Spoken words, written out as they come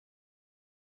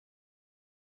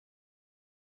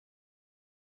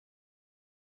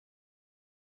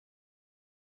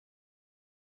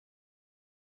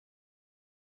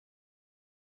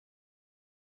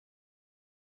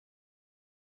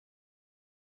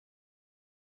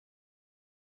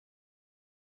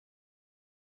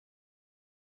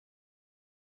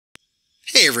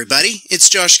Hey everybody, it's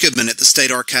Josh Goodman at the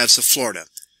State Archives of Florida.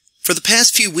 For the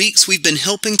past few weeks, we've been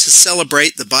helping to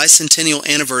celebrate the bicentennial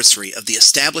anniversary of the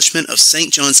establishment of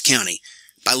St. Johns County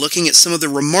by looking at some of the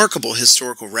remarkable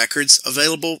historical records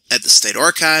available at the State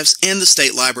Archives and the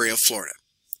State Library of Florida.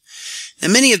 Now,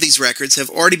 many of these records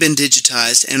have already been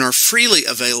digitized and are freely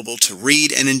available to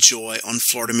read and enjoy on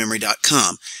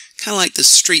FloridaMemory.com, kind of like the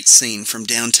street scene from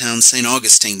downtown St.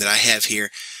 Augustine that I have here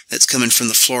that's coming from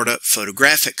the Florida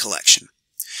Photographic Collection.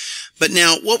 But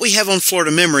now, what we have on Florida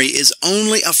Memory is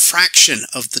only a fraction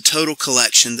of the total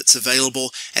collection that's available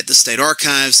at the State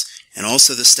Archives and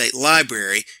also the State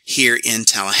Library here in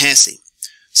Tallahassee.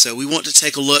 So we want to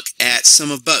take a look at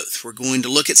some of both. We're going to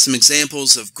look at some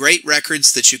examples of great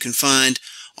records that you can find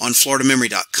on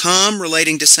FloridaMemory.com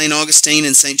relating to St. Augustine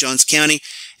and St. Johns County,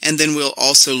 and then we'll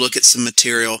also look at some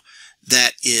material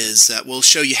that is, we'll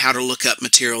show you how to look up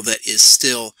material that is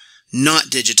still not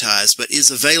digitized, but is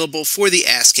available for the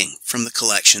asking from the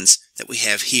collections that we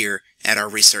have here at our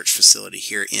research facility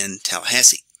here in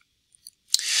Tallahassee.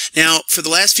 Now, for the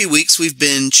last few weeks, we've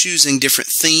been choosing different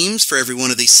themes for every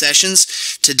one of these sessions.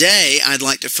 Today, I'd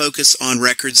like to focus on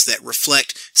records that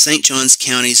reflect St. Johns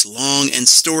County's long and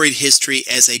storied history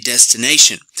as a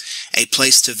destination, a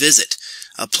place to visit,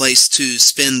 a place to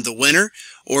spend the winter,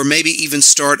 or maybe even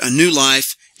start a new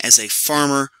life as a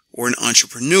farmer or an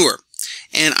entrepreneur.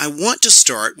 And I want to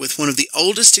start with one of the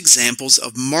oldest examples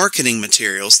of marketing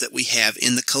materials that we have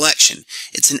in the collection.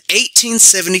 It's an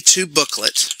 1872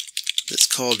 booklet that's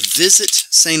called Visit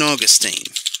St. Augustine.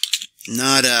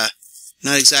 Not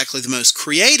exactly the most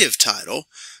creative title,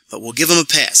 but we'll give them a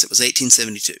pass. It was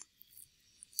 1872.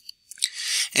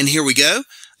 And here we go.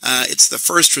 It's the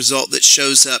first result that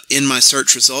shows up in my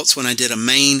search results when I did a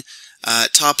main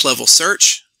top-level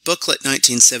search, booklet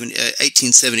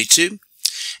 1872.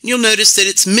 And you'll notice that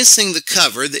it's missing the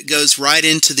cover that goes right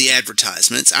into the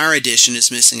advertisements. Our edition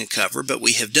is missing a cover, but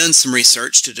we have done some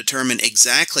research to determine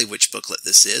exactly which booklet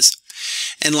this is.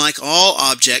 And like all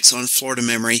objects on Florida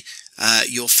Memory,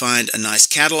 you'll find a nice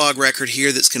catalog record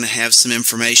here that's going to have some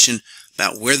information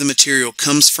about where the material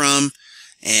comes from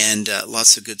and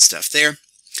lots of good stuff there.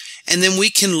 And then we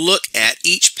can look at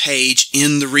each page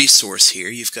in the resource here.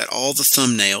 You've got all the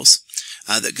thumbnails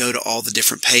that go to all the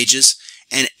different pages.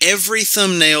 And every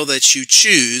thumbnail that you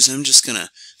choose, I'm just going to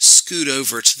scoot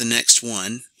over to the next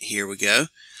one. Here we go.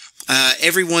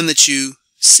 Every one that you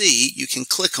see, you can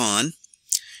click on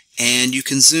and you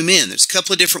can zoom in. There's a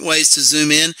couple of different ways to zoom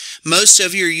in. Most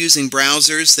of you are using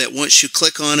browsers that once you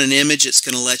click on an image, it's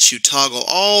going to let you toggle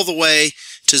all the way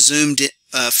to zoom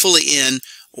fully in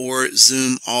or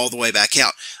zoom all the way back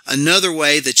out. Another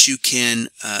way that you can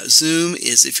zoom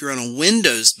is if you're on a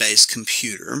Windows-based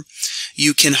computer,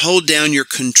 you can hold down your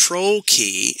Control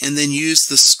key and then use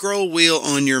the scroll wheel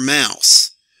on your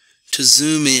mouse to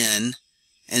zoom in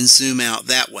and zoom out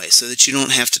that way so that you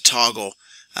don't have to toggle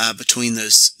between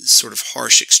those sort of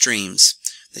harsh extremes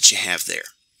that you have there.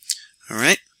 All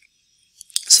right?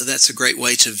 So that's a great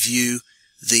way to view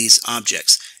these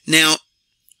objects. Now,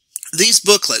 these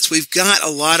booklets, we've got a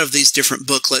lot of these different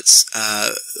booklets,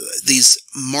 these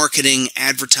marketing,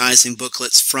 advertising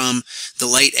booklets from the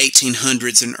late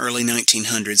 1800s and early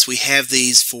 1900s. We have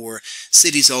these for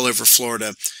cities all over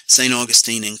Florida, St.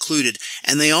 Augustine included,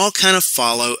 and they all kind of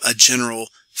follow a general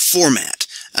format.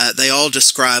 They all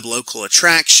describe local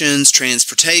attractions,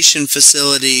 transportation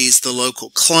facilities, the local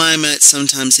climate,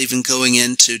 sometimes even going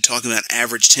into talking about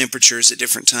average temperatures at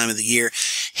different times of the year,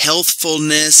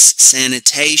 healthfulness,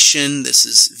 sanitation. This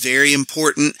is very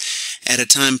important at a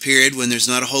time period when there's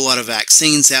not a whole lot of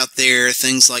vaccines out there.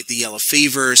 Things like the yellow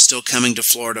fever are still coming to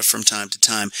Florida from time to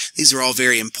time. These are all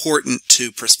very important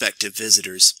to prospective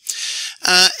visitors.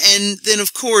 And then,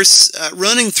 of course,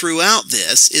 running throughout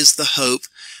this is the hope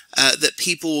that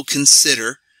people will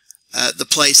consider the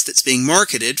place that's being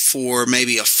marketed for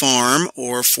maybe a farm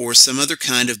or for some other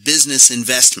kind of business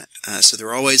investment. So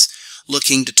they're always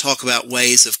looking to talk about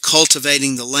ways of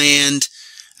cultivating the land.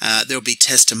 There'll be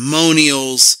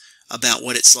testimonials about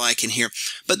what it's like in here.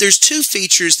 But there's two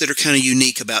features that are kind of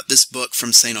unique about this book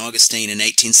from St. Augustine in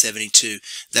 1872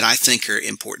 that I think are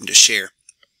important to share.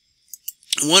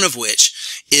 One of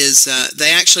which is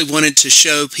they actually wanted to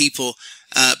show people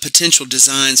potential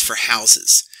designs for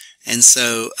houses. And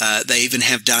so they even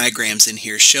have diagrams in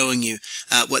here showing you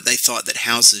what they thought that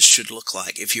houses should look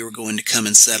like if you were going to come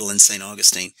and settle in St.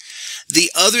 Augustine. The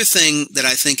other thing that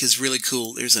I think is really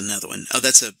cool, there's another one. Oh,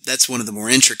 that's one of the more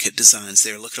intricate designs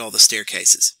there. Look at all the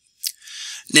staircases.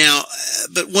 Now,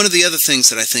 but one of the other things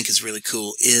that I think is really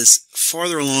cool is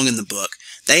farther along in the book,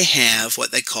 they have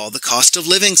what they call the cost of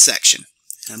living section.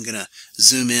 I'm going to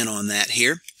zoom in on that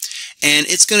here. and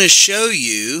it's going to show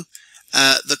you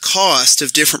the cost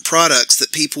of different products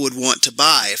that people would want to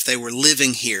buy if they were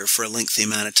living here for a lengthy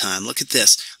amount of time. Look at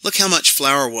this. Look how much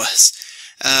flour was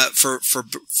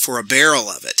for a barrel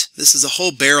of it. This is a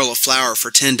whole barrel of flour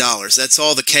for $10. That's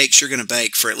all the cakes you're going to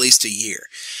bake for at least a year.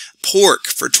 Pork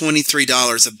for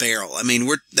 $23 a barrel. I mean,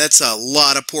 that's a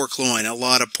lot of pork loin, a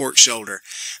lot of pork shoulder.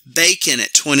 Bacon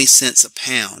at 20 cents a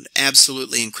pound.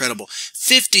 Absolutely incredible.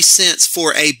 50 cents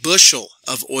for a bushel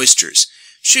of oysters.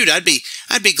 Shoot, I'd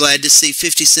be glad to see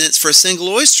 50 cents for a single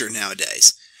oyster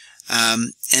nowadays.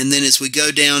 And then as we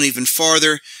go down even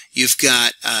farther, you've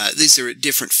got these are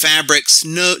different fabrics.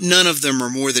 None of them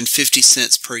are more than 50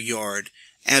 cents per yard.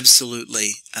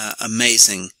 Absolutely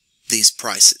amazing, these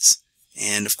prices.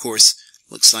 And of course,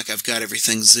 looks like I've got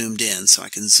everything zoomed in, so I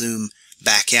can zoom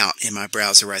back out in my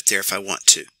browser right there if I want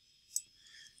to.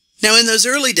 Now, in those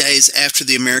early days after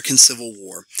the American Civil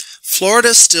War,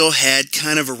 Florida still had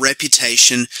kind of a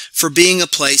reputation for being a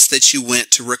place that you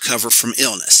went to recover from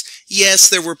illness. Yes,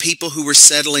 there were people who were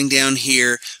settling down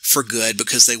here for good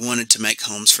because they wanted to make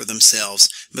homes for themselves,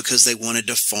 because they wanted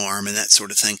to farm and that sort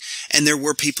of thing. And there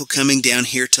were people coming down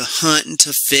here to hunt and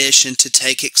to fish and to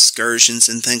take excursions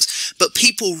and things. But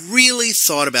people really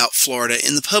thought about Florida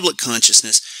in the public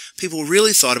consciousness. People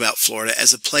really thought about Florida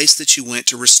as a place that you went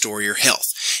to restore your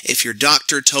health. If your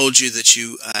doctor told you that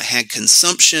you had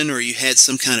consumption or you had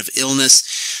some kind of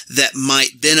illness that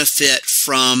might benefit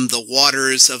from the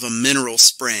waters of a mineral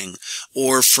spring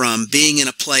or from being in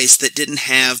a place that didn't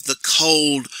have the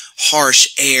cold,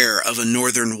 harsh air of a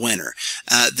northern winter,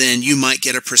 then you might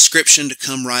get a prescription to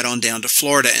come right on down to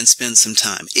Florida and spend some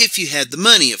time, if you had the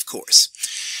money, of course.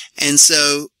 And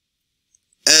so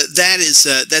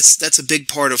that's a big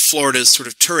part of Florida's sort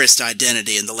of tourist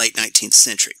identity in the late 19th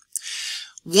century.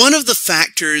 One of the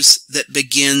factors that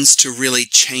begins to really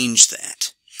change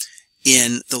that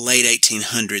in the late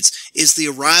 1800s is the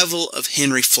arrival of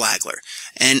Henry Flagler.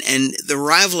 And the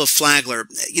arrival of Flagler,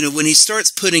 you know, when he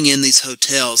starts putting in these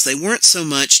hotels, they weren't so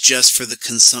much just for the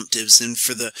consumptives and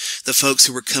for the folks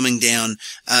who were coming down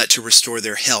to restore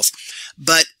their health.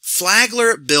 But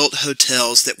Flagler built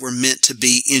hotels that were meant to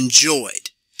be enjoyed,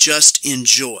 just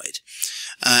enjoyed.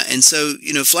 And so,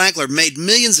 you know, Flagler made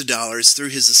millions of dollars through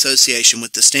his association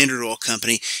with the Standard Oil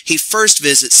Company. He first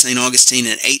visits St. Augustine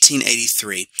in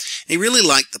 1883. He really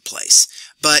liked the place,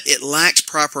 but it lacked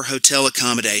proper hotel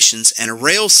accommodations and a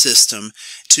rail system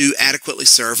to adequately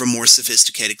serve a more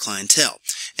sophisticated clientele.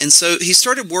 And so he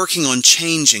started working on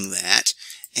changing that,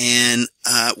 and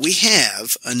we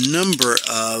have a number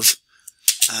of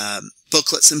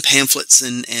booklets and pamphlets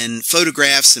and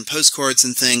photographs and postcards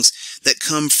and things that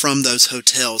come from those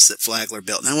hotels that Flagler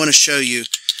built. And I want to show you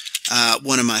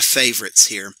one of my favorites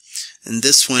here. And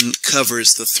this one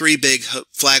covers the three big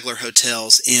Flagler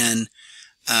hotels in,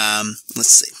 let's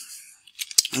see,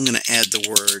 I'm going to add the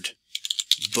word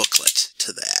booklet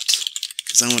to that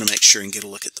because I want to make sure and get a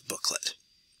look at the booklet.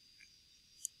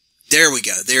 There we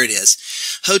go. There it is.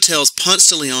 Hotels Ponce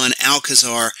de Leon,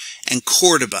 Alcazar, and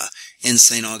Cordoba in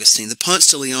St. Augustine. The Ponce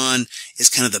de Leon is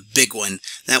kind of the big one.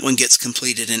 That one gets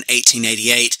completed in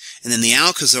 1888. And then the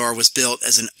Alcazar was built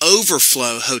as an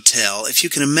overflow hotel. If you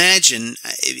can imagine,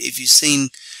 if you've seen,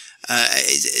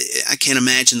 I can't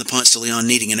imagine the Ponce de Leon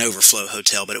needing an overflow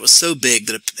hotel, but it was so big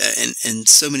that, and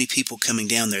so many people coming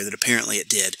down there that apparently it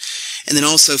did. And then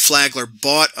also Flagler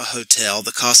bought a hotel,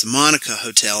 the Casa Monica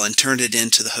Hotel, and turned it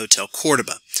into the Hotel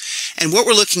Cordoba. And what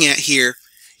we're looking at here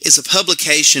is a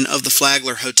publication of the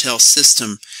Flagler hotel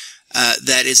system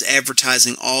that is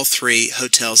advertising all three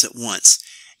hotels at once.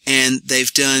 And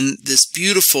they've done this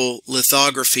beautiful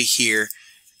lithography here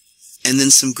and then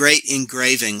some great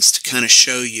engravings to kind of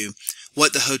show you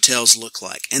what the hotels look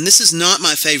like. And this is not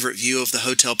my favorite view of the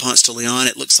Hotel Ponce de Leon.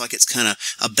 It looks like it's kind of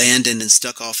abandoned and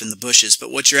stuck off in the bushes,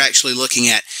 but what you're actually looking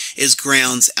at is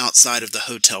grounds outside of the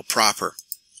hotel proper.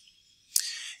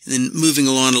 And then moving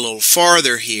along a little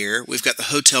farther here, we've got the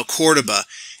Hotel Cordoba.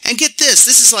 And get this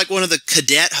is like one of the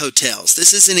cadet hotels.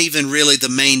 This isn't even really the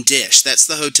main dish. That's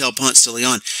the Hotel Ponce de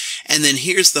Leon. And then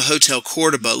here's the Hotel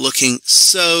Cordoba, looking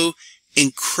so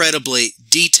incredibly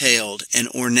detailed and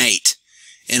ornate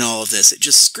in all of this. It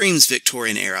just screams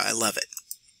Victorian era. I love it.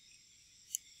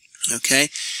 Okay,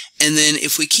 and then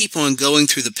if we keep on going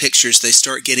through the pictures, they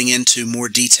start getting into more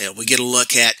detail. We get a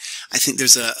look at, I think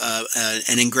there's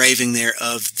an engraving there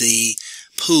of the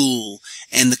pool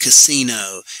and the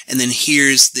casino, and then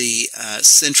here's the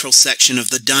central section of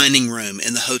the dining room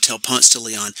in the Hotel Ponce de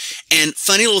Leon. And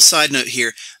funny little side note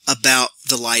here about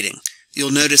the lighting.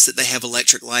 you'll notice that they have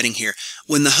electric lighting here.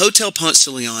 When the Hotel Ponce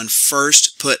de Leon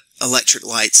first put electric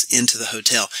lights into the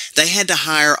hotel, they had to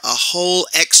hire a whole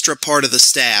extra part of the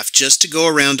staff just to go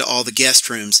around to all the guest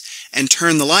rooms and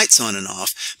turn the lights on and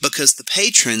off, because the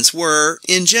patrons were,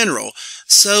 in general,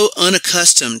 so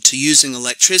unaccustomed to using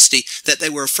electricity that they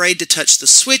were afraid to touch the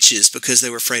switches because they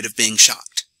were afraid of being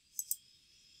shocked.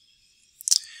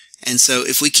 And so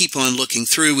if we keep on looking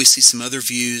through, we see some other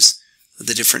views of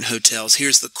the different hotels.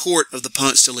 Here's the court of the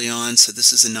Ponce de Leon, so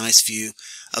this is a nice view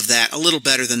of that, a little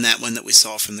better than that one that we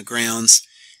saw from the grounds.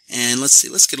 And let's see,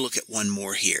 let's get a look at one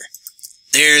more here.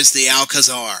 There's the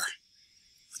Alcazar,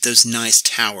 with those nice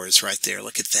towers right there.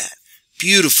 Look at that.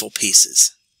 Beautiful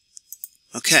pieces.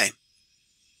 Okay.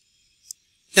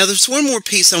 Now there's one more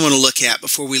piece I want to look at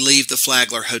before we leave the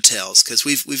Flagler hotels, because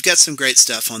we've got some great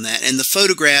stuff on that. And the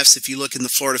photographs, if you look in the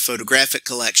Florida Photographic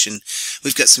Collection,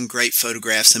 we've got some great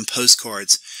photographs and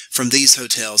postcards from these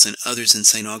hotels and others in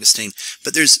St. Augustine.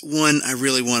 But there's one I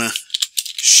really want to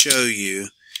show you,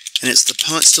 and it's the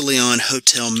Ponce de Leon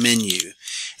hotel menu.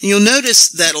 And you'll notice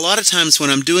that a lot of times when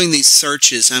I'm doing these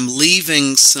searches, I'm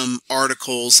leaving some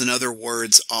articles and other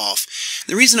words off.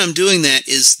 The reason I'm doing that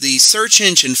is the search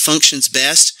engine functions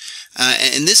best,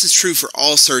 and this is true for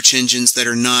all search engines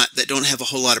that don't have a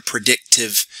whole lot of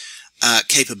predictive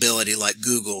capability like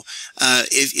Google.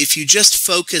 If you just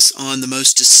focus on the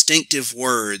most distinctive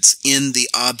words in the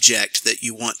object that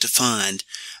you want to find,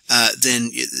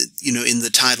 then, you know, in the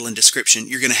title and description,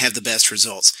 you're going to have the best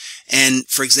results. And,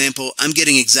 for example, I'm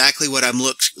getting exactly what I'm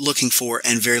looking for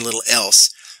and very little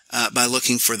else by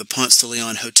looking for the Ponce de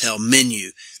Leon hotel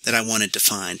menu that I wanted to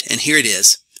find. And here it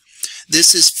is.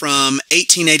 This is from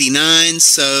 1889,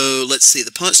 so let's see,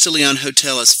 the Ponce de Leon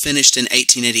Hotel is finished in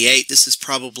 1888. This is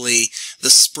probably the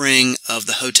spring of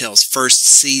the hotel's first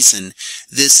season.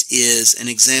 This is an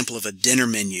example of a dinner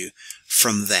menu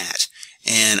from that.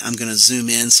 And I'm going to zoom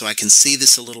in so I can see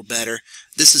this a little better.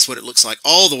 This is what it looks like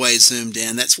all the way zoomed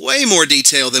in. That's way more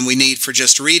detail than we need for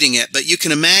just reading it. But you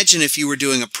can imagine if you were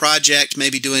doing a project,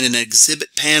 maybe doing an exhibit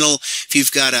panel, if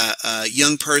you've got a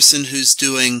young person who's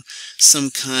doing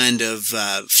some kind of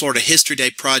Florida History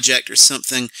Day project or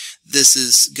something, this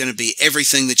is going to be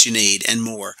everything that you need and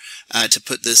more to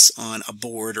put this on a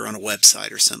board or on a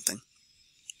website or something.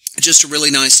 Just a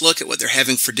really nice look at what they're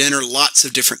having for dinner. Lots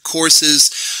of different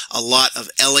courses, a lot of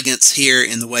elegance here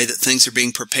in the way that things are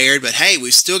being prepared. But hey,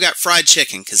 we've still got fried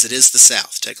chicken because it is the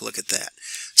South. Take a look at that.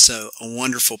 So a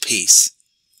wonderful piece.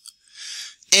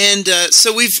 And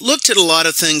so we've looked at a lot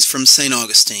of things from St.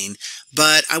 Augustine,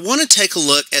 but I want to take a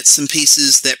look at some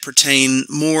pieces that pertain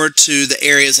more to the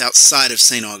areas outside of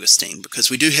St. Augustine, because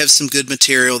we do have some good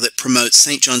material that promotes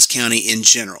St. Johns County in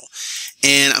general.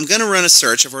 And I'm going to run a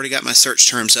search. I've already got my search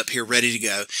terms up here ready to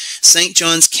go. St.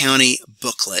 Johns County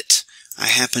booklet, I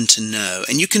happen to know.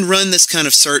 And you can run this kind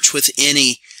of search with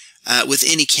any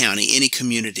county, any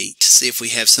community, to see if we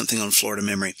have something on Florida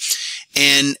memory.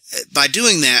 And by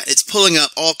doing that, it's pulling up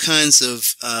all kinds of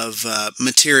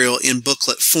material in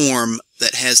booklet form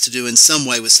that has to do in some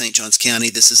way with St. Johns County.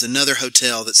 This is another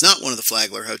hotel that's not one of the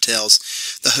Flagler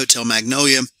hotels, the Hotel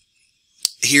Magnolia.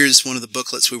 Here's one of the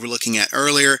booklets we were looking at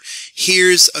earlier.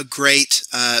 Here's a great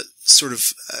sort of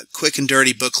quick and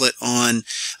dirty booklet on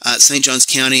St. Johns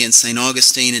County and St.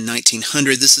 Augustine in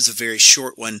 1900. This is a very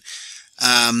short one.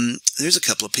 There's a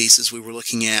couple of pieces we were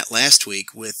looking at last week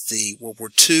with the World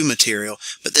War II material,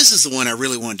 but this is the one I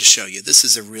really wanted to show you. This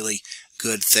is a really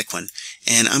good thick one.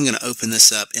 And I'm going to open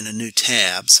this up in a new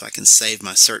tab so I can save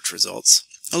my search results.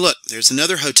 Oh look, there's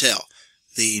another hotel,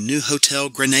 the new Hotel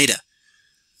Granada.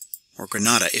 Or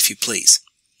Granada, if you please.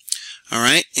 All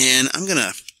right, and I'm going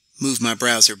to move my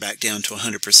browser back down to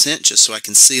 100% just so I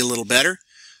can see a little better.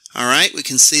 All right, we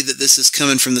can see that this is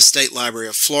coming from the State Library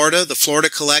of Florida, the Florida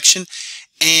Collection,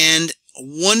 and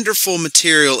wonderful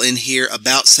material in here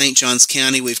about St. Johns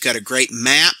County. We've got a great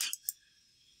map.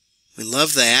 We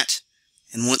love that.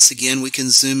 And once again, we can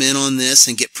zoom in on this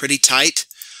and get pretty tight.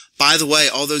 By the way,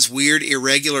 all those weird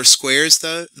irregular squares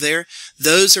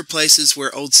those are places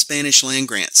where old Spanish land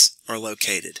grants are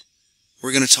located.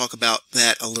 We're going to talk about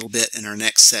that a little bit in our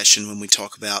next session when we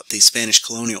talk about the Spanish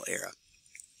colonial era.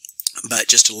 But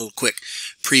just a little quick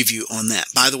preview on that.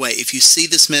 By the way, if you see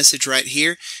this message right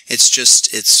here, it's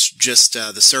just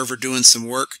the server doing some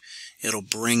work. It'll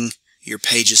bring your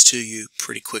pages to you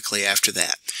pretty quickly after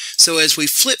that. So as we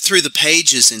flip through the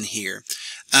pages in here,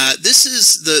 this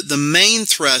is the main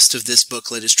thrust of this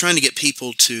booklet is trying to get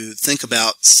people to think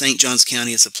about St. Johns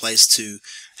County as a place to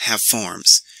have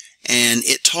farms. And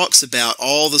it talks about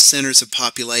all the centers of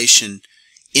population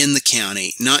in the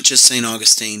county, not just St.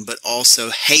 Augustine, but also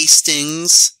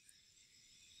Hastings,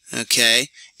 okay,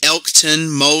 Elkton,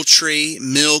 Moultrie,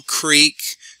 Mill Creek,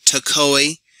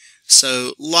 Toccoa.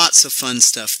 So lots of fun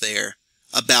stuff there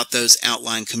about those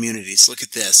outlying communities. Look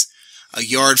at this. A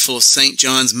yard full of St.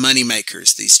 John's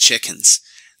moneymakers, these chickens.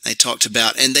 They talked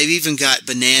about, and they've even got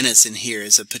bananas in here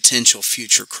as a potential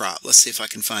future crop. Let's see if I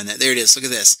can find that. There it is. Look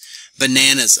at this.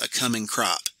 Bananas, a coming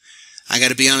crop. I got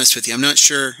to be honest with you. I'm not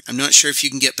sure if you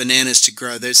can get bananas to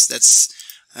grow. That's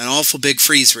an awful big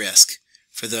freeze risk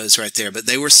for those right there. But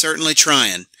they were certainly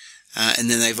trying. And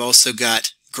then they've also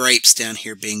got grapes down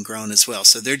here being grown as well.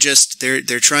 So they're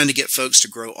trying to get folks to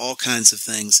grow all kinds of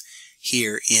things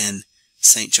here in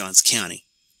St. Johns County.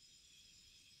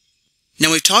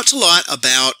 Now, we've talked a lot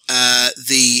about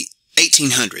the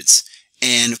 1800s,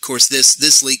 and of course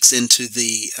this leaks into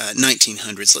the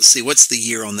 1900s. Let's see, what's the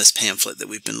year on this pamphlet that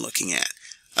we've been looking at?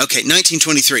 Okay,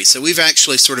 1923. So we've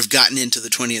actually sort of gotten into the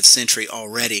 20th century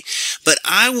already, but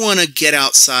I want to get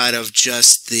outside of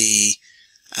just the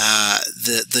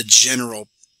general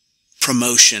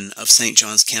promotion of St.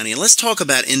 Johns County, and let's talk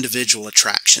about individual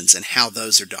attractions and how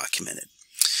those are documented.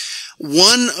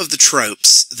 One of the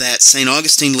tropes that St.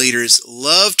 Augustine leaders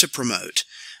love to promote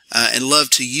and love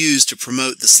to use to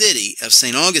promote the city of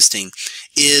St. Augustine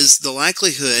is the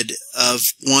likelihood of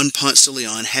Juan Ponce de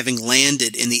Leon having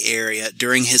landed in the area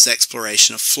during his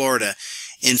exploration of Florida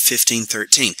in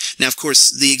 1513. Now, of course,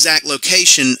 the exact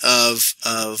location of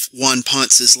Juan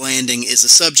Ponce's landing is a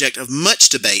subject of much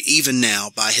debate, even now,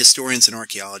 by historians and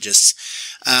archaeologists.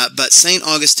 But St.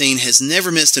 Augustine has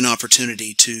never missed an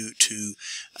opportunity to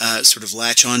sort of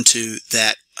latch onto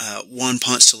that Juan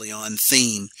Ponce de Leon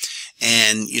theme.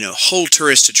 And, you know, whole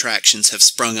tourist attractions have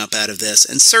sprung up out of this,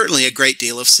 and certainly a great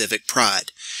deal of civic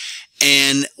pride.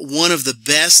 And one of the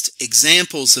best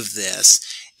examples of this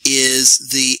is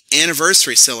the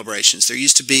anniversary celebrations. There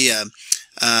used to be a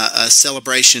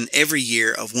celebration every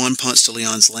year of Juan Ponce de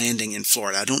Leon's landing in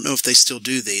Florida. I don't know if they still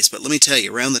do these, but let me tell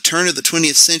you, around the turn of the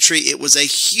 20th century, it was a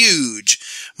huge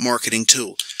marketing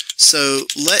tool. So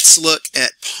let's look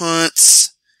at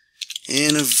Ponce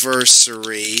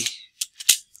anniversary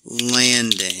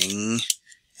landing,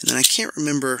 and then I can't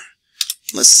remember.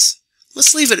 Let's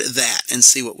leave it at that and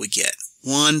see what we get.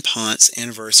 Juan Ponce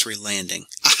anniversary landing.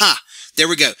 Aha! There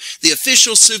we go. The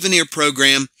official souvenir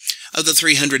program of the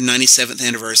 397th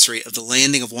anniversary of the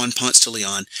landing of Juan Ponce de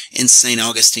Leon in St.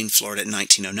 Augustine, Florida in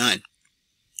 1909.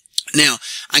 Now,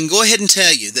 I can go ahead and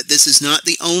tell you that this is not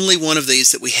the only one of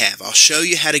these that we have. I'll show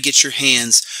you how to get your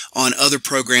hands on other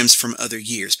programs from other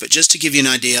years. But just to give you an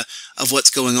idea of what's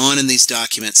going on in these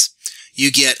documents, you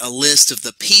get a list of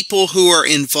the people who are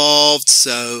involved.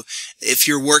 So if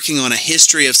you're working on a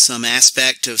history of some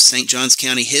aspect of St. Johns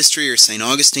County history or St.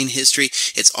 Augustine history,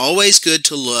 it's always good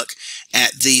to look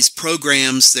at these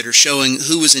programs that are showing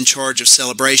who was in charge of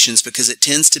celebrations, because it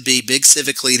tends to be big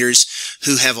civic leaders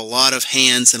who have a lot of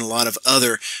hands and a lot of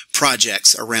other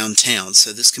projects around town.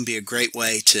 So this can be a great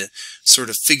way to sort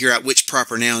of figure out which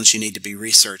proper nouns you need to be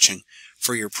researching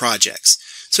for your projects.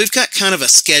 So we've got kind of a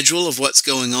schedule of what's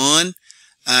going on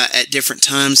at different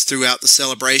times throughout the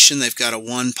celebration. They've got a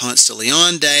Juan Ponce de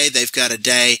Leon day. They've got a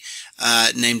day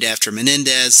named after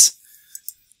Menendez.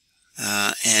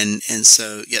 And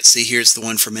so, yeah, see, here's the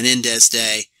one for Menendez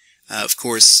Day. Of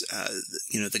course,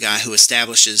 you know, the guy who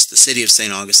establishes the city of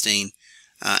St. Augustine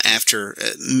after,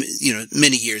 you know,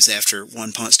 many years after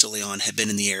Juan Ponce de Leon had been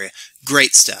in the area.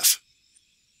 Great stuff.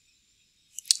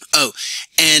 Oh,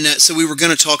 and so we were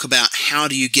going to talk about how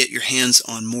do you get your hands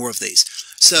on more of these.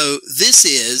 So this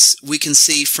is, we can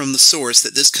see from the source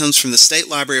that this comes from the State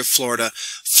Library of Florida,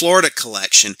 Florida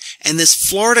Collection. And this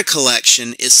Florida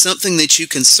Collection is something that you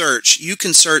can search. You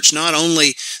can search not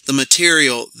only the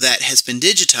material that has been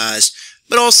digitized,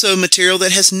 but also material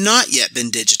that has not yet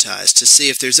been digitized to see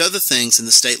if there's other things in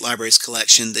the State Library's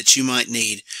collection that you might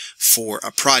need for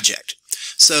a project.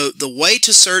 So the way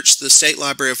to search the State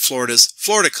Library of Florida's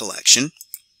Florida Collection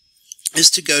is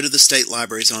to go to the State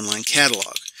Library's online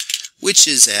catalog, which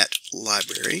is at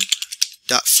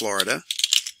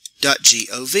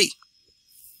library.florida.gov.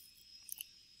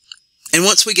 And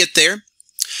once we get there,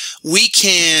 we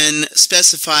can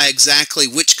specify exactly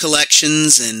which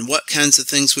collections and what kinds of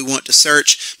things we want to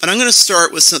search. But I'm going to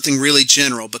start with something really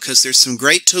general, because there's some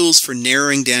great tools for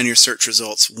narrowing down your search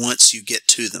results once you get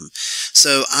to them.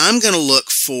 So I'm going to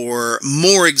look for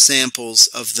more examples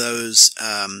of those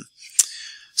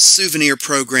souvenir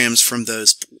programs from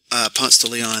those Ponce de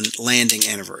Leon landing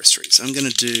anniversaries. I'm going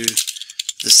to do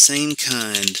the same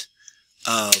kind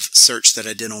of search that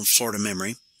I did on Florida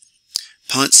Memory.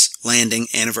 Ponce landing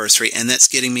anniversary, and that's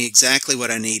getting me exactly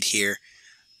what I need here.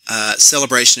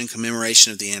 Celebration and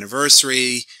commemoration of the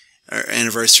anniversary, or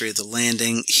anniversary of the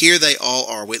landing. Here they all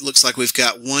are. It looks like we've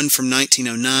got one from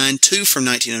 1909, two from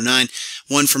 1909,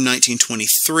 one from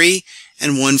 1923,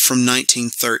 and one from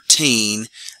 1913.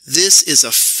 This is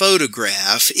a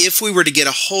photograph. If we were to get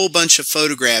a whole bunch of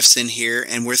photographs in here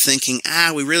and we're thinking,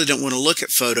 we really don't want to look at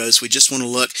photos, we just want to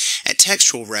look at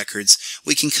textual records,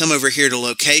 we can come over here to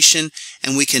location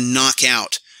and we can knock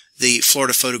out the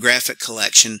Florida Photographic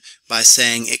Collection by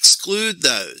saying exclude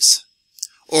those.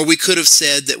 Or we could have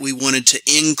said that we wanted to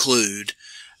include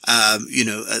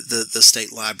the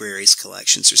state library's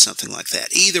collections or something like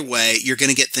that. Either way, you're going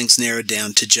to get things narrowed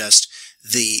down to just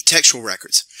the textual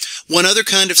records. One other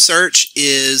kind of search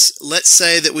is, let's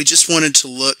say that we just wanted to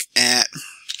look at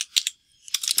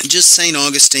just St.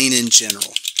 Augustine in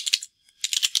general.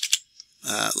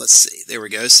 Let's see, there we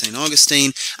go, St.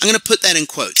 Augustine. I'm going to put that in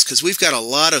quotes because we've got a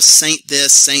lot of Saint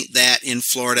this, Saint that in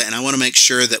Florida, and I want to make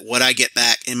sure that what I get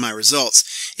back in my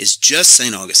results is just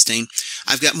St. Augustine.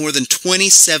 I've got more than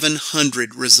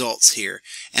 2,700 results here,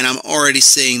 and I'm already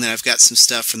seeing that I've got some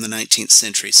stuff from the 19th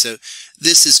century, so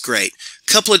this is great.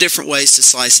 A couple of different ways to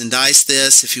slice and dice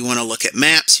this. If you want to look at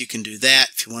maps, you can do that.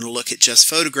 If you want to look at just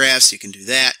photographs, you can do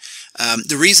that.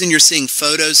 The reason you're seeing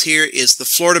photos here is the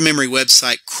Florida Memory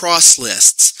website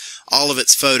cross-lists all of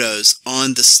its photos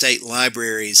on the state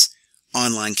library's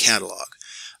online catalog.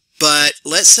 But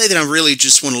let's say that I really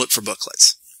just want to look for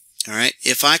booklets. All right,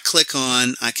 if I click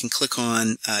on, I can click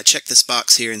on, check this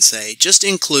box here and say, just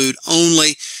include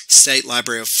only State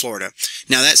Library of Florida.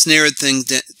 Now that's narrowed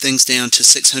things down to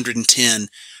 610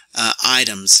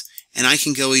 items, and I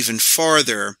can go even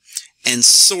farther and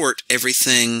sort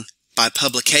everything by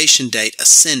publication date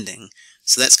ascending.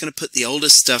 So that's going to put the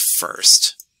oldest stuff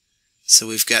first. So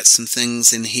we've got some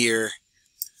things in here,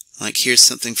 like here's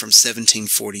something from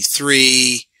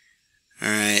 1743. All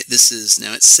right, this is,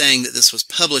 now it's saying that this was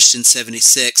published in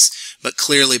 76, but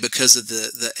clearly because of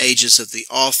the ages of the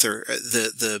author,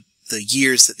 the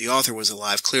years that the author was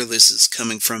alive, clearly this is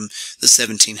coming from the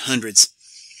 1700s.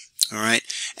 All right,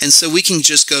 and so we can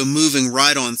just go moving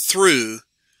right on through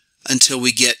until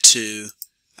we get to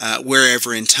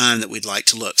wherever in time that we'd like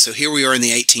to look. So here we are in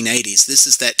the 1880s. This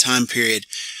is that time period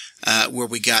where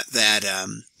we got that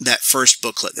that first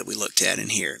booklet that we looked at in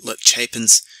here. Look,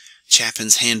 Chapin's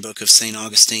Handbook of St.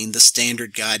 Augustine, the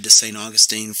Standard Guide to St.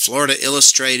 Augustine, Florida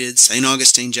Illustrated, St.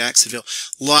 Augustine, Jacksonville.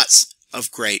 Lots of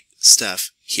great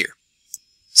stuff here.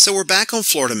 So we're back on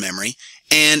Florida Memory,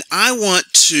 and I want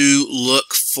to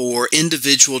look for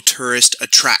individual tourist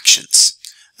attractions,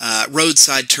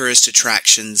 roadside tourist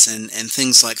attractions and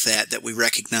things like that we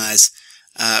recognize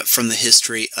from the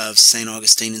history of St.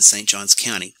 Augustine and St. Johns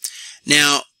County.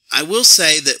 Now, I will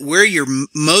say that where you're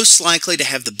most likely to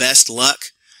have the best luck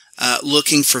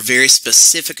looking for very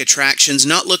specific attractions,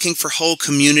 not looking for whole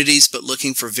communities, but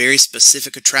looking for very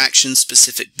specific attractions,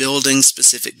 specific buildings,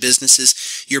 specific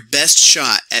businesses, your best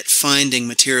shot at finding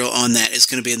material on that is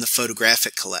going to be in the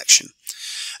photographic collection.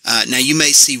 Now, you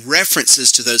may see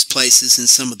references to those places in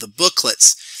some of the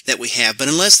booklets that we have, but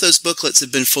unless those booklets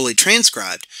have been fully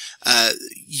transcribed,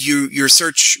 your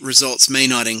search results may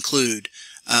not include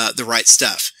the right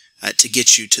stuff to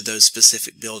get you to those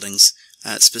specific buildings,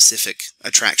 specific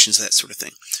attractions, that sort of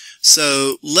thing.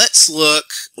 So let's look.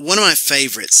 One of my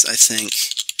favorites, I think,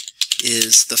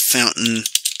 is the Fountain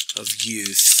of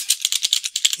Youth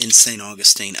in St.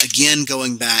 Augustine. Again,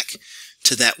 going back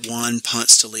to that Juan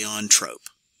Ponce de Leon trope.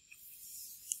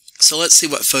 So let's see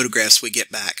what photographs we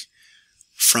get back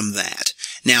from that.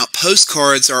 Now,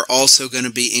 postcards are also going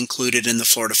to be included in the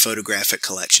Florida Photographic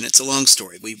Collection. It's a long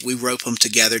story. We rope them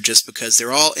together just because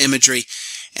they're all imagery,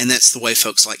 and that's the way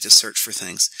folks like to search for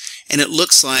things. And it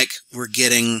looks like we're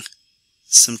getting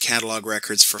some catalog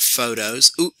records for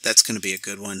photos. Ooh, that's going to be a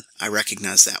good one. I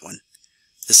recognize that one.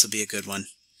 This will be a good one.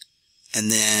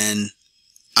 And then,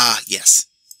 yes,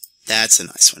 that's a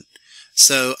nice one.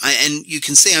 So, and you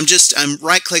can see I'm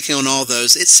right-clicking on all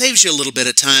those. It saves you a little bit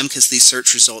of time because these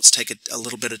search results take a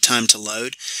little bit of time to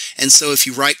load. And so if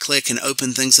you right-click and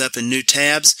open things up in new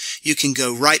tabs, you can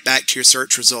go right back to your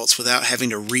search results without having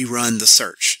to rerun the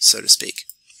search, so to speak.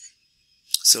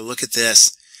 So look at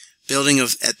this. Building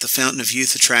at the Fountain of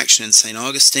Youth attraction in St.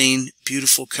 Augustine.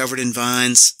 Beautiful, covered in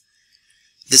vines.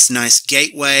 This nice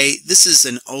gateway. This is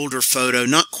an older photo,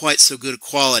 not quite so good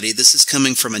quality. This is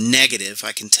coming from a negative.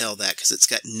 I can tell that because it's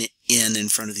got N in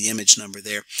front of the image number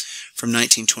there from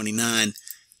 1929.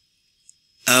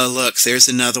 Oh, look, there's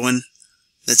another one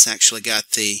that's actually got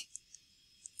the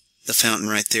fountain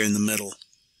right there in the middle.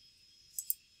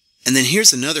 And then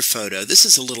here's another photo. This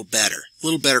is a little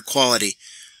better quality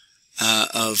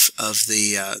of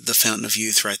the Fountain of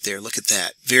Youth right there. Look at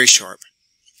that. Very sharp.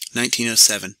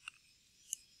 1907.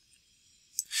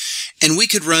 And we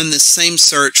could run this same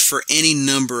search for any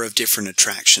number of different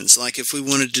attractions. Like if we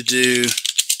wanted to do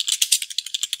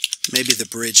maybe the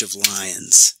Bridge of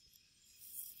Lions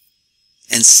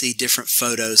and see different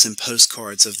photos and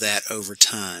postcards of that over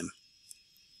time.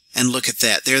 And look at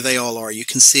that. There they all are. You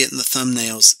can see it in the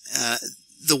thumbnails.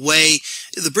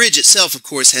 The bridge itself, of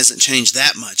course, hasn't changed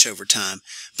that much over time,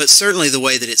 but certainly the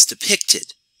way that it's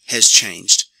depicted has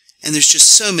changed. And there's just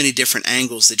so many different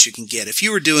angles that you can get. If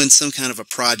you were doing some kind of a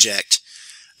project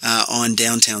on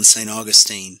downtown St.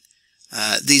 Augustine,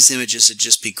 these images would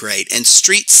just be great. And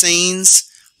street scenes,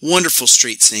 wonderful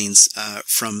street scenes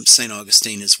from St.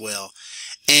 Augustine as well.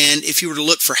 And if you were to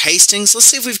look for Hastings, let's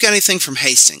see if we've got anything from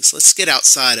Hastings. Let's get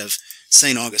outside of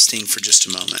St. Augustine for just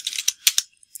a moment.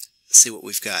 Let's see what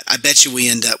we've got. I bet you we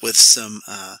end up with some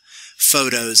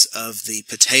photos of the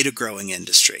potato growing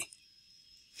industry.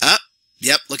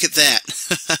 Yep, look at that.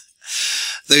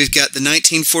 We've got the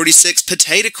 1946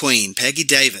 Potato Queen, Peggy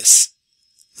Davis.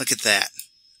 Look at that.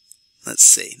 Let's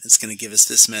see. It's going to give us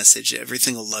this message.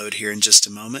 Everything will load here in just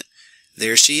a moment.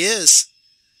 There she is.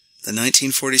 The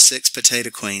 1946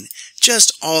 Potato Queen.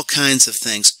 Just all kinds of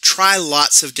things. Try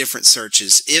lots of different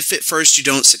searches. If at first you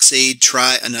don't succeed,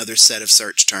 try another set of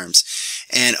search terms.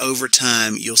 And over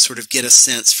time, you'll sort of get a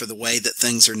sense for the way that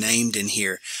things are named in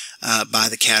here by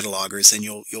the catalogers, and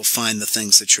you'll find the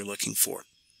things that you're looking for.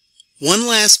 One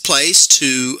last place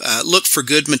to look for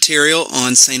good material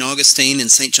on St. Augustine and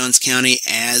St. Johns County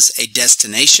as a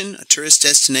destination, a tourist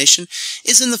destination,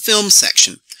 is in the film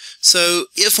section. So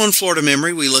if on Florida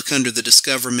Memory we look under the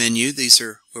Discover menu, these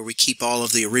are where we keep all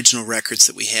of the original records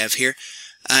that we have here.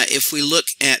 If we look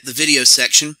at the video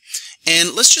section,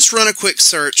 and let's just run a quick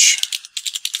search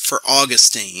for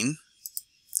Augustine,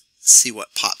 see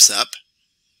what pops up.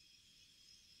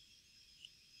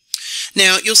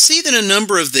 Now, you'll see that a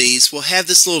number of these will have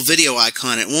this little video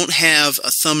icon. It won't have a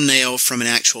thumbnail from an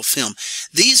actual film.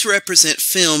 These represent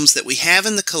films that we have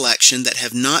in the collection that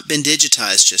have not been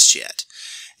digitized just yet.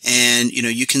 And,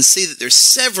 you can see that there's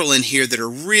several in here that are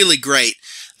really great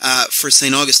for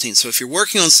St. Augustine. So if you're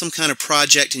working on some kind of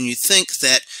project and you think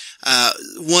that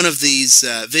one of these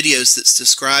videos that's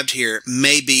described here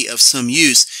may be of some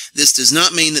use, this does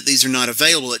not mean that these are not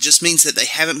available. It just means that they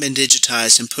haven't been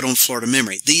digitized and put on Florida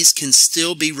Memory. These can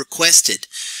still be requested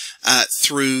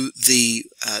through the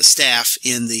staff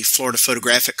in the Florida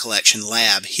Photographic Collection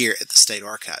lab here at the State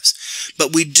Archives.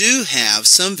 But we do have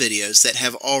some videos that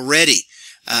have already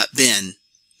been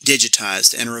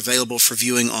digitized and are available for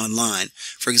viewing online.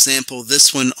 For example,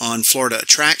 this one on Florida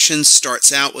attractions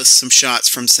starts out with some shots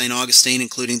from St. Augustine,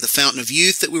 including the Fountain of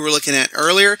Youth that we were looking at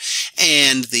earlier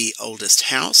and the oldest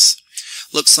house.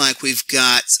 Looks like we've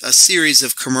got a series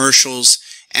of commercials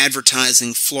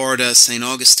advertising Florida. St.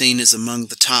 Augustine is among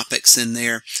the topics in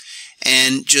there.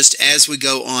 And just as we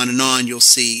go on, you'll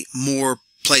see more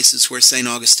places where St.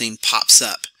 Augustine pops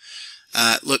up.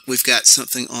 Look, we've got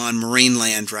something on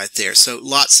Marineland right there. So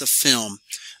lots of film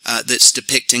that's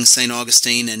depicting St.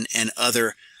 Augustine and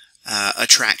other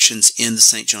attractions in the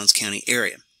St. Johns County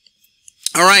area.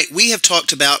 All right, we have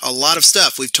talked about a lot of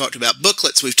stuff. We've talked about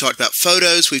booklets, we've talked about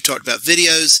photos, we've talked about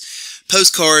videos,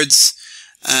 postcards,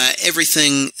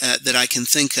 everything that I can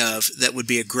think of that would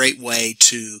be a great way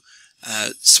to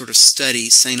sort of study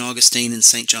St. Augustine and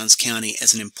St. Johns County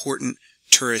as an important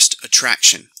tourist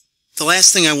attraction. The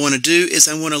last thing I want to do is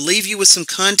I want to leave you with some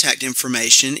contact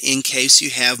information in case you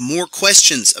have more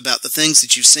questions about the things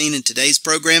that you've seen in today's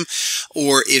program,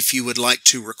 or if you would like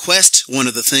to request one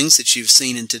of the things that you've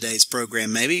seen in today's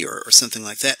program maybe, or something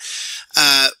like that.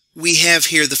 We have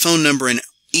here the phone number and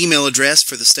email address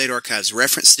for the State Archives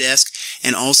Reference Desk,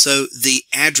 and also the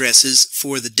addresses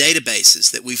for the databases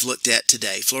that we've looked at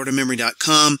today,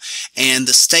 floridamemory.com and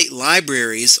the State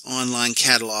Library's online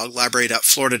catalog,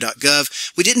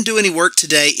 library.florida.gov. We didn't do any work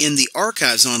today in the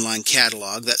Archives online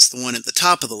catalog. That's the one at the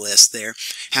top of the list there.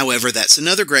 However, that's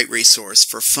another great resource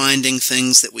for finding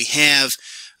things that we have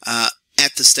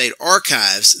at the State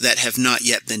Archives that have not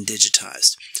yet been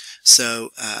digitized. So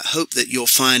I hope that you'll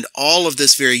find all of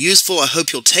this very useful. I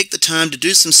hope you'll take the time to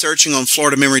do some searching on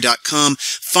floridamemory.com,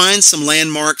 find some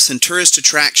landmarks and tourist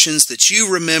attractions that you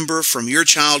remember from your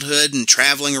childhood and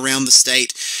traveling around the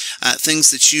state,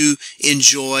 things that you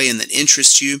enjoy and that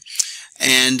interest you,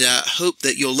 and hope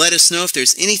that you'll let us know if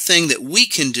there's anything that we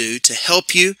can do to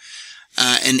help you.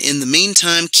 And in the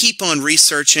meantime, keep on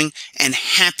researching, and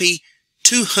happy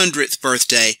 200th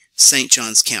birthday, St.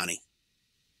 Johns County.